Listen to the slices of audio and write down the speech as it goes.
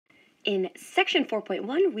In section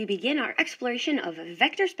 4.1, we begin our exploration of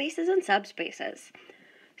vector spaces and subspaces.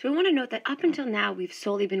 So we want to note that up until now, we've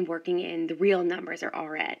solely been working in the real numbers, or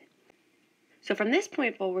Rn. So from this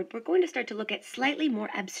point forward, we're going to start to look at slightly more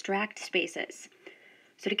abstract spaces.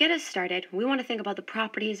 So to get us started, we want to think about the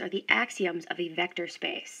properties or the axioms of a vector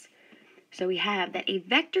space. So we have that a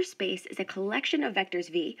vector space is a collection of vectors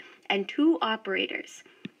v and two operators,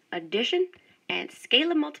 addition and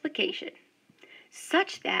scalar multiplication,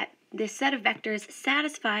 such that this set of vectors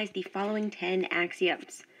satisfies the following 10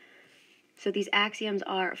 axioms. So these axioms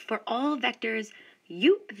are for all vectors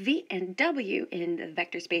u, v, and w in the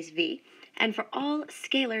vector space V, and for all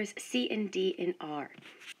scalars c and d in R,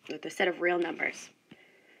 with a set of real numbers.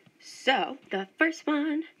 So the first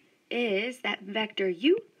one is that vector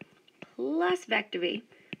u plus vector v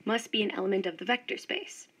must be an element of the vector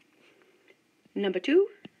space. Number 2,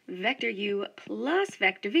 vector u plus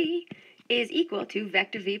vector v is equal to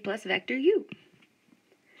vector v plus vector u.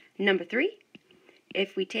 Number 3,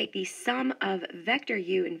 if we take the sum of vector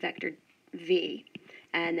u and vector v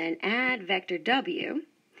and then add vector w,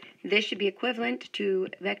 this should be equivalent to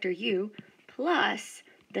vector u plus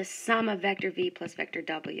the sum of vector v plus vector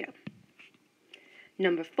w.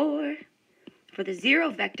 Number 4, for the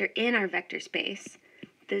 0 vector in our vector space,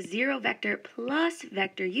 the 0 vector plus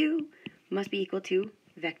vector u must be equal to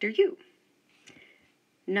vector u.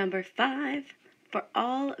 Number 5, for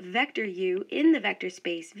all vector u in the vector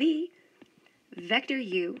space V, vector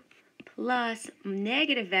u plus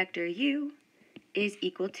negative vector u is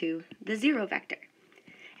equal to the 0 vector.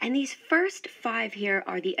 And these first 5 here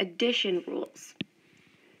are the addition rules.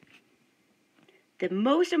 The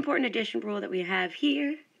most important addition rule that we have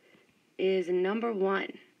here is number 1,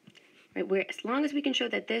 right, where as long as we can show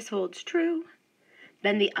that this holds true,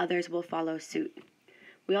 then the others will follow suit.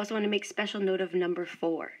 We also want to make special note of number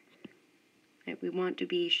 4. Right, we want to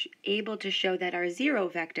be able to show that our 0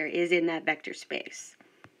 vector is in that vector space.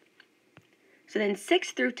 So then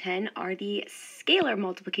 6 through 10 are the scalar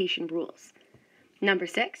multiplication rules. Number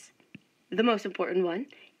 6, the most important one,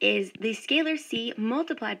 is the scalar c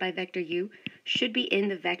multiplied by vector u should be in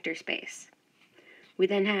the vector space. We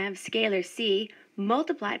then have scalar c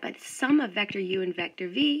multiplied by the sum of vector u and vector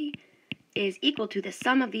v is equal to the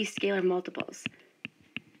sum of these scalar multiples.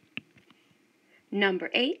 Number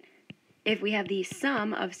 8, if we have the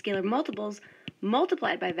sum of scalar multiples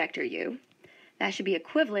multiplied by vector u, that should be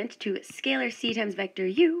equivalent to scalar c times vector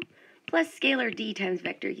u plus scalar d times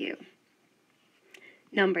vector u.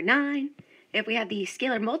 Number 9, if we have the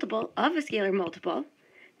scalar multiple of a scalar multiple,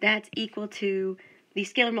 that's equal to the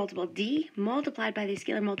scalar multiple d multiplied by the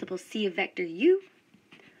scalar multiple c of vector u,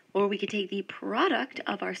 or we could take the product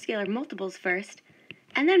of our scalar multiples first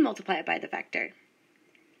and then multiply it by the vector.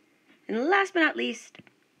 And last but not least,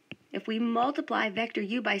 if we multiply vector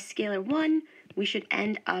u by scalar 1, we should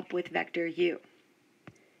end up with vector u.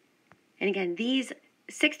 And again, these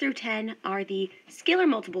 6 through 10 are the scalar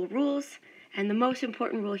multiple rules, and the most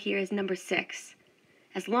important rule here is number 6.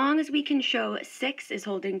 As long as we can show 6 is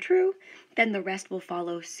holding true, then the rest will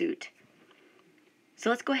follow suit. So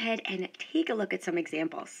let's go ahead and take a look at some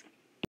examples.